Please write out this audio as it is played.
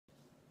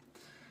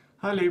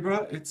Hi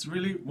Libra, it's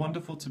really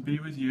wonderful to be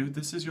with you.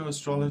 This is your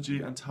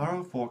astrology and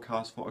tarot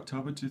forecast for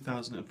October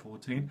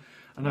 2014,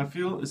 and I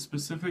feel a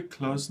specific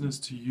closeness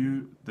to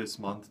you this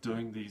month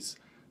doing these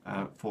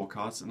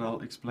forecasts, and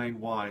I'll explain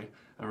why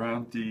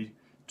around the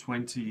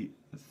 23rd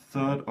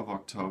of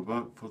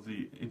October for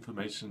the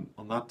information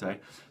on that day.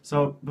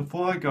 So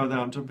before I go there,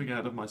 I'm jumping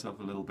ahead of myself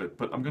a little bit,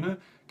 but I'm going to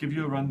give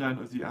you a rundown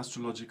of the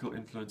astrological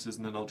influences,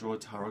 and then I'll draw a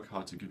tarot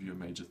card to give you a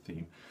major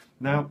theme.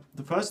 Now,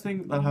 the first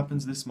thing that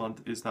happens this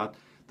month is that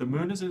the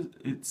moon is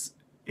it's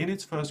in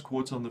its first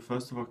quarter on the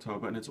 1st of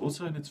October, and it's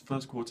also in its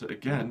first quarter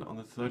again on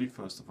the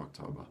 31st of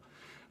October.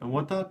 And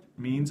what that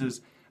means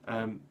is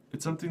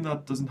it's something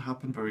that doesn't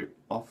happen very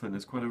often.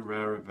 It's quite a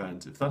rare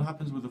event. If that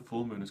happens with a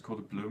full moon, it's called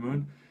a blue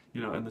moon,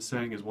 and the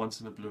saying is once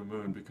in a blue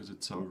moon because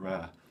it's so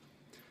rare.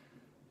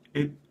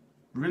 It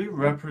really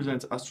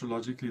represents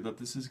astrologically that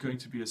this is going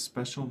to be a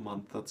special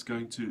month that's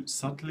going to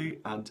subtly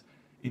and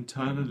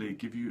internally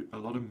give you a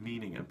lot of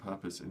meaning and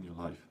purpose in your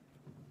life.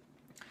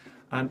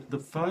 And the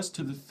 1st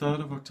to the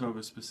 3rd of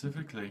October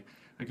specifically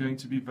are going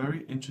to be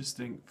very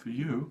interesting for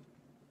you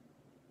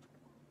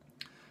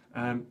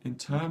in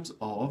terms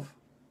of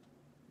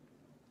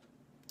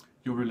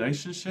your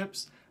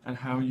relationships and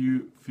how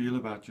you feel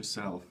about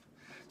yourself.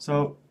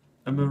 So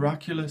a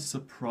miraculous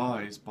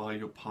surprise by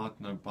your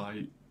partner,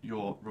 by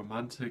your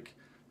romantic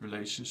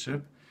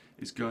relationship,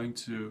 is going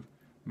to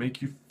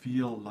make you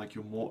feel like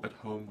you're more at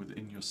home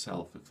within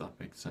yourself, if that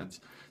makes sense.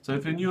 So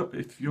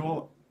if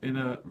you're in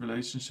a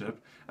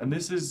relationship, and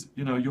this is,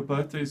 your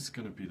birthday is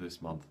going to be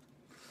this month,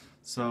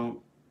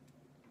 so,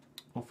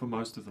 or for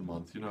most of the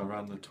month,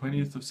 around the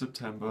 20th of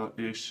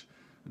September-ish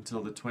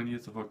until the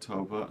 20th of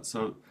October,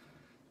 so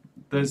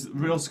there's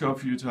real scope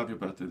for you to have your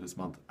birthday this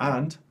month.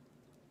 And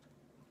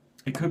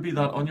it could be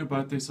that on your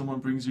birthday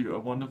someone brings you a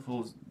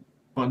wonderful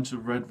bunch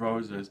of red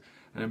roses,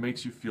 and it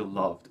makes you feel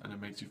loved, and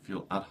it makes you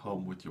feel at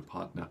home with your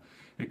partner.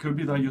 It could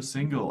be that you're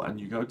single and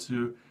you go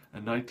to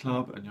a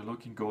nightclub and you're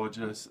looking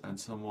gorgeous, and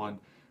someone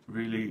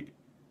really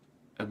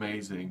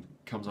amazing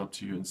comes up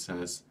to you and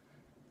says,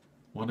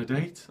 "Want a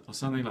date?" or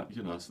something like,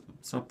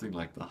 something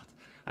like that.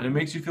 And it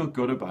makes you feel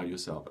good about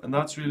yourself. And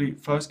that's really,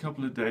 first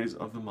couple of days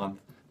of the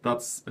month,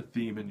 that's a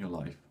theme in your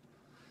life.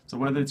 So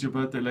whether it's your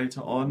birthday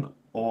later on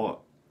or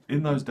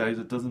in those days,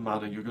 it doesn't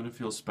matter. You're going to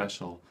feel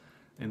special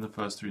in the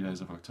first 3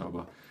 days of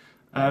October.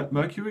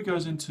 Mercury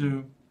goes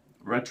into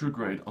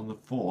retrograde on the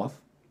 4th,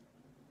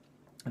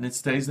 and it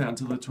stays there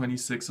until the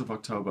 26th of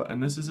October.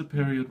 And this is a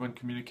period when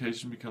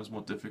communication becomes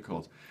more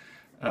difficult.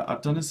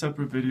 I've done a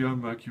separate video on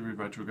Mercury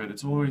retrograde.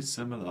 It's always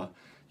similar.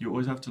 You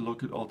always have to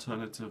look at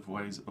alternative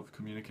ways of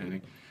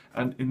communicating.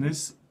 And in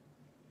this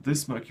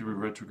Mercury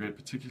retrograde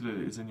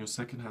particularly is in your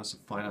second house of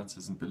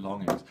finances and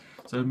belongings.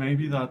 So it may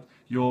be that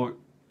your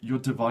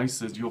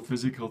devices, your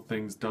physical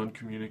things don't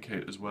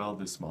communicate as well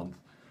this month,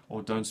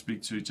 or don't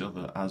speak to each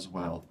other as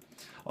well.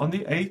 On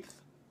the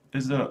 8th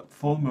is a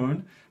full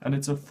moon, and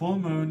it's a full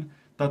moon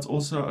that's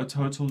also a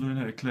total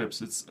lunar eclipse.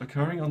 It's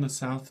occurring on the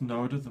south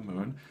node of the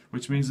moon,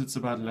 which means it's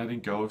about letting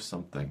go of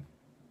something.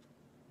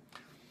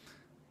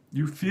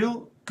 You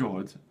feel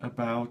good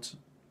about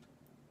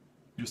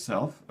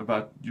yourself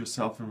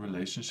in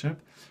relationship,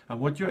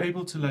 and what you're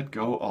able to let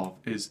go of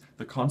is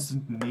the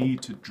constant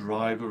need to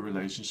drive a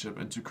relationship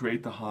and to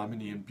create the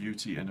harmony and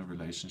beauty in a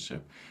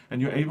relationship. And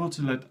you're able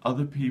to let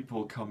other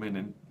people come in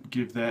and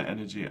give their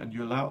energy, and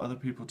you allow other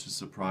people to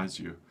surprise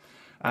you.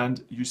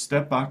 And you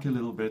step back a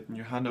little bit and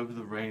you hand over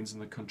the reins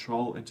and the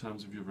control in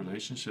terms of your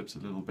relationships a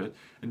little bit,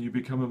 and you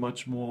become a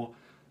much more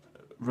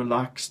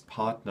relaxed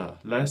partner.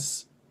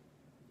 Less,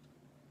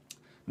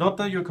 not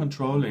that you're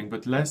controlling,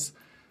 but less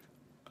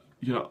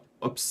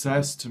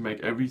obsessed to make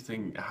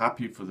everything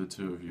happy for the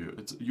two of you.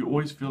 You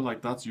always feel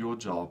like that's your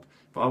job.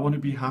 If I want to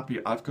be happy,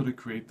 I've got to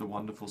create the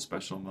wonderful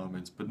special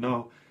moments. But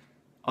no,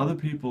 other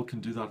people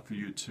can do that for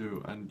you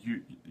too, and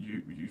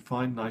you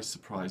find nice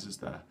surprises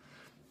there.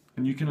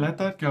 And you can let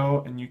that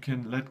go, and you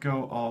can let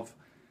go of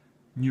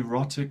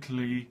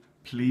neurotically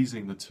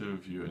pleasing the two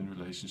of you in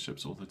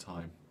relationships all the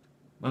time.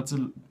 That's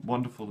a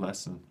wonderful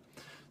lesson.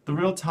 The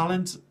real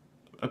talent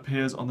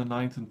appears on the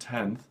 9th and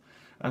 10th,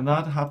 and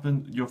that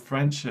happened, your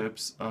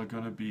friendships are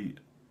going to be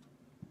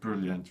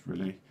brilliant,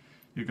 really.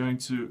 You're going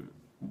to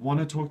want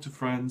to talk to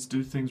friends,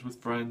 do things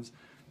with friends.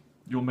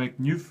 You'll make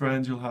new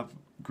friends, you'll have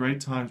great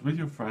times with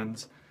your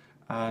friends,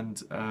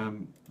 and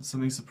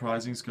something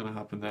surprising is going to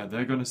happen there.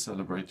 They're going to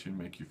celebrate you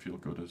and make you feel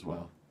good as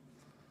well.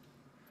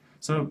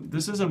 So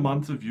this is a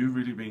month of you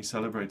really being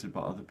celebrated by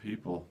other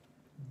people,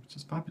 which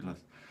is fabulous.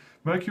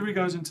 Mercury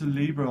goes into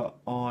Libra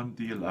on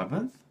the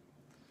 11th.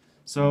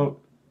 So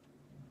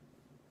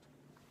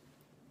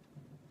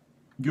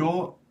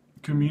your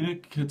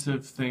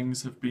communicative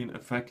things have been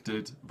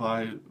affected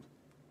by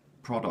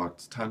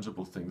products,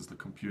 tangible things, the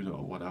computer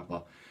or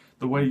whatever.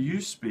 The way you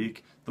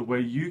speak, the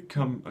way you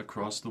come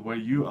across, the way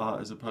you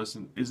are as a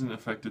person isn't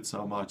affected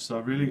so much. So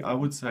really, I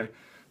would say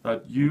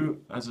that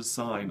you as a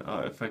sign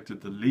are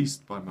affected the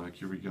least by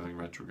Mercury going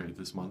retrograde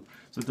this month.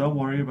 So don't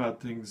worry about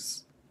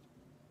things,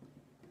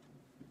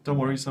 don't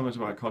worry so much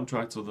about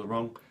contracts or the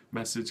wrong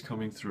message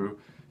coming through,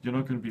 you're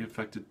not going to be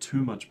affected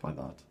too much by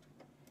that.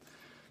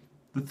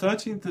 The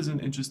 13th is an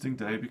interesting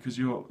day because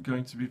you're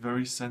going to be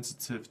very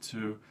sensitive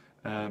to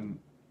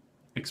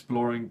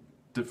exploring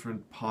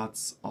different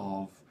parts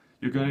of,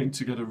 you're going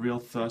to get a real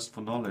thirst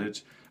for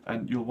knowledge,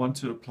 and you'll want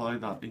to apply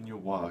that in your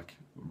work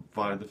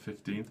via the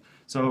 15th.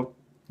 So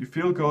you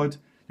feel good,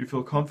 you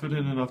feel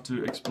confident enough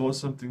to explore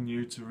something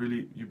new, to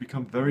really, you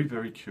become very,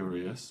 very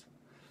curious.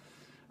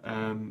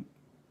 And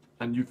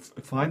you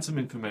find some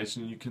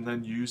information, and you can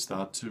then use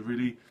that to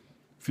really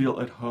feel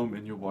at home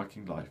in your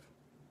working life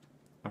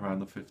around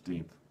the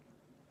 15th.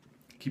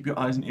 Keep your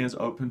eyes and ears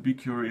open, be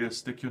curious,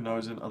 stick your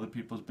nose in other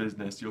people's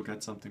business, you'll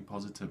get something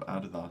positive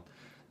out of that.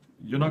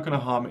 You're not going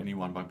to harm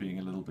anyone by being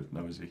a little bit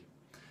nosy.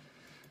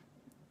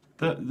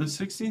 The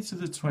 16th to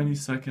the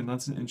 22nd,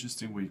 that's an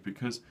interesting week,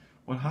 because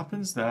what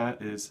happens there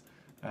is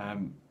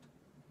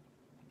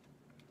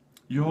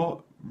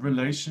your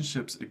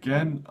relationships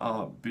again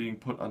are being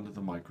put under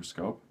the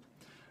microscope,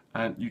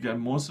 and you get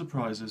more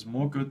surprises,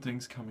 more good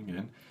things coming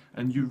in,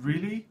 and you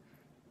really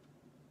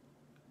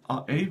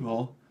are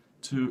able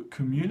to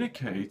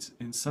communicate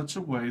in such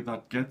a way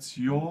that gets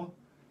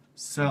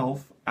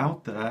yourself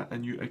out there,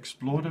 and you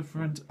explore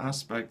different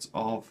aspects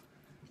of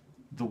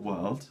the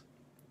world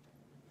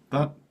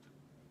that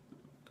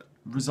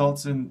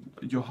results in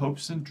your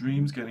hopes and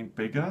dreams getting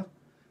bigger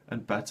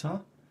and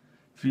better,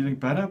 feeling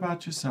better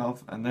about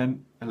yourself, and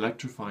then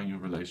electrifying your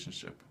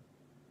relationship.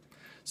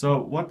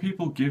 So what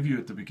people give you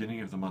at the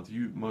beginning of the month,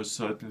 you most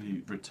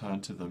certainly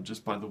return to them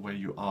just by the way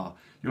you are.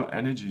 Your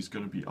energy is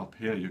going to be up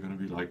here. You're going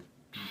to be like,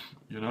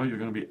 you know, you're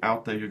going to be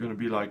out there. You're going to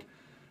be like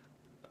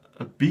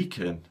a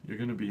beacon. You're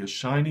going to be a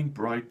shining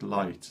bright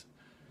light.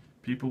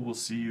 People will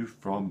see you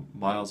from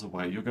miles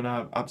away. You're going to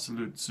have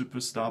absolute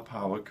superstar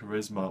power,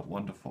 charisma,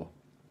 wonderful.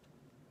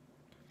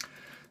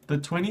 The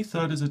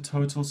 23rd is a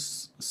total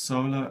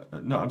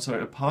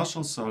a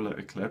partial solar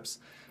eclipse,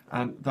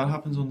 and that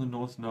happens on the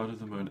north node of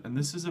the moon. And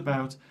this is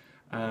about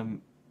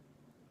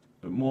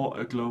more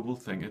a global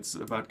thing. It's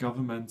about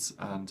governments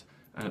and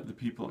the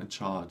people in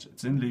charge.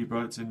 It's in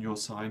Libra, it's in your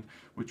sign,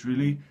 which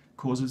really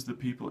causes the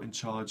people in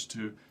charge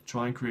to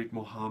try and create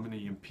more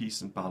harmony and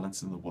peace and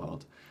balance in the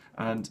world.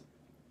 And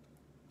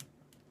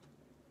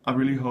I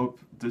really hope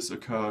this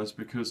occurs,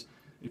 because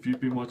if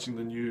you've been watching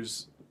the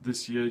news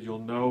this year, you'll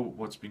know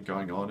what's been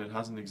going on. It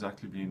hasn't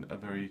exactly been a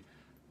very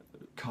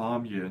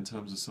calm year in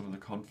terms of some of the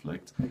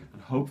conflict,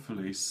 and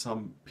hopefully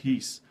some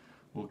peace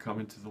will come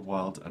into the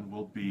world and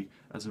will be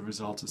as a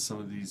result of some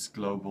of these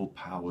global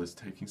powers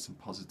taking some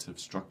positive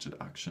structured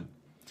action.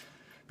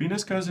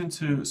 Venus goes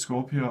into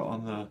Scorpio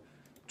on the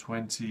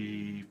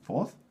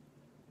 24th,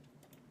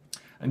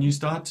 and you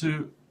start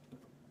to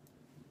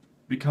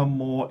become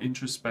more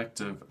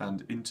introspective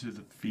and into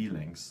the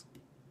feelings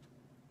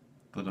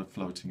that are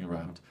floating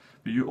around.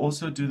 But you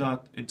also do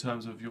that in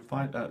terms of your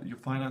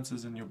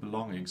finances and your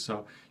belongings.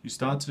 So you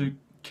start to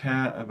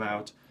care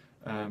about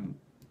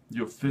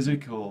your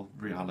physical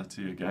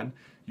reality again.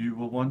 You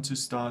will want to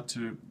start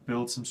to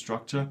build some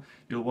structure.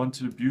 You'll want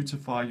to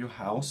beautify your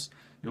house.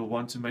 You'll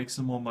want to make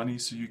some more money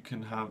so you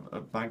can have a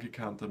bank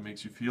account that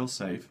makes you feel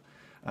safe,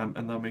 and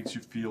that makes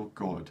you feel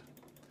good.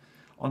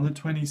 On the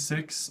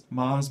 26th,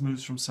 Mars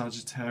moves from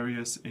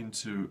Sagittarius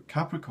into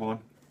Capricorn,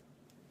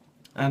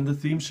 and the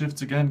theme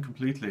shifts again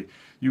completely.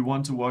 You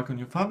want to work on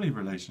your family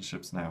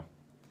relationships now.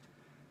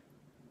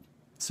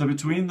 So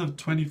between the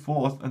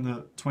 24th and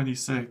the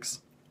 26th,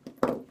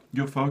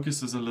 your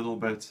focus is a little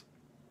bit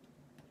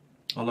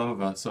all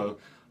over. So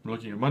I'm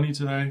looking at money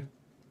today,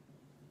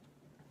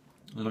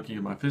 I'm looking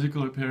at my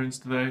physical appearance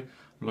today,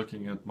 I'm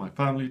looking at my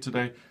family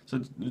today.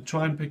 So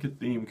try and pick a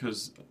theme,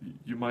 because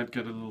you might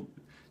get a little,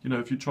 you know,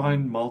 if you try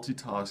and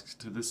multitask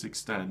to this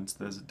extent,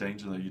 there's a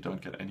danger that you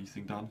don't get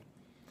anything done.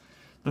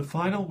 The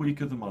final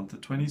week of the month, the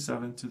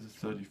 27th to the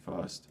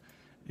 31st,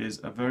 is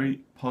a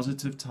very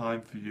positive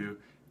time for you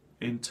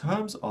in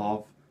terms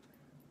of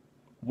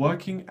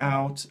working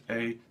out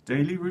a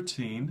daily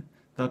routine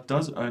that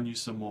does earn you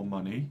some more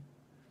money,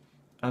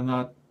 and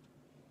that,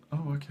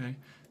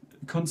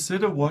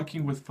 consider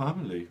working with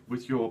family,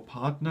 with your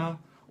partner,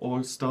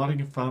 or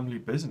starting a family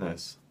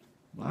business.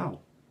 Wow,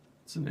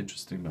 that's an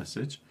interesting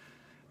message.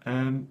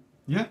 And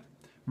yeah,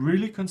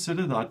 really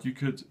consider that. You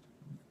could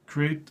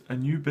create a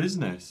new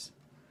business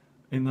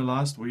in the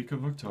last week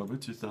of October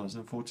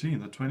 2014,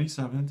 the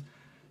 27th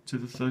to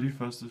the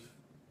 31st of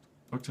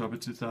October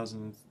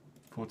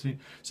 2014.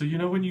 So you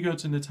know when you go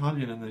to an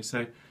Italian and they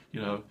say,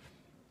 you know,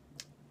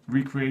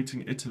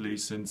 recreating Italy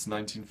since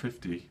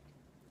 1950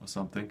 or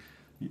something,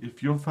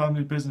 if your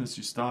family business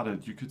you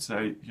started, you could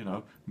say, you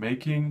know,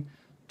 making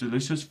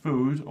delicious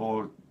food,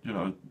 or, you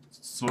know,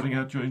 sorting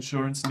out your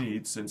insurance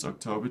needs since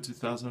October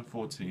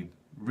 2014.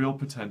 Real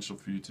potential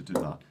for you to do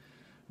that.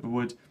 It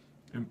would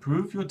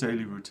improve your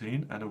daily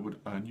routine, and it would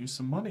earn you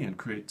some money and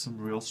create some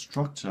real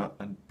structure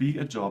and be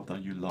a job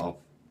that you love.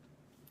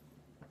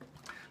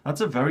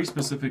 That's a very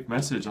specific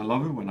message. I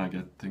love it when I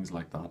get things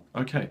like that.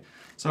 Okay,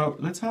 so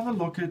let's have a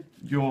look at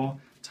your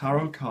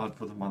tarot card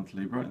for the month,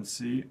 Libra, and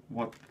see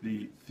what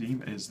the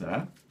theme is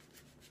there.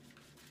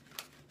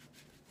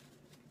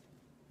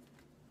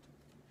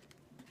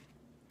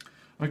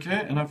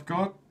 Okay, and I've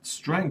got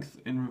strength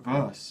in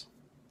reverse.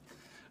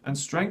 And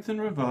strength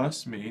in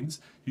reverse means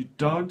you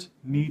don't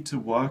need to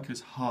work as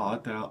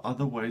hard. There are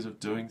other ways of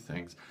doing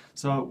things.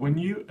 So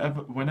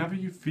whenever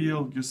you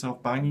feel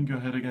yourself banging your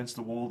head against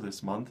the wall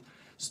this month,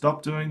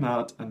 stop doing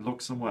that and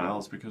look somewhere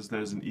else, because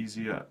there's an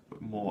easier,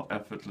 more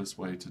effortless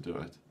way to do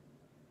it.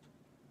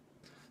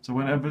 So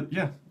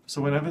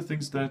whenever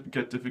things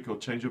get difficult,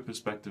 change your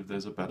perspective.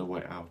 There's a better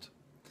way out.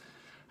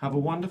 Have a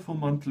wonderful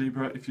month,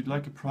 Libra. If you'd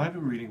like a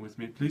private reading with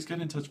me, please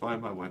get in touch via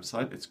my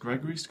website. It's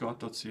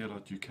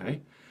gregoryscott.co.uk.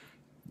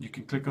 You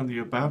can click on the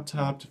About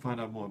tab to find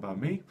out more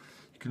about me.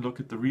 You can look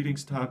at the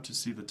Readings tab to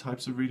see the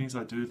types of readings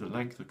I do, the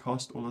length, the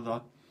cost, all of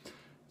that.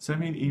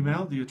 Send me an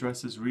email. The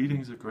address is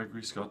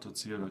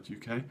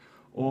readings@gregoryscott.co.uk,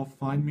 or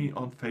find me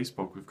on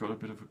Facebook. We've got a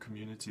bit of a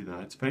community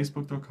there. It's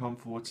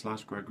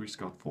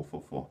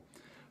facebook.com/GregoryScott444.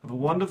 Have a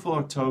wonderful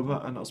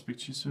October, and I'll speak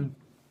to you soon.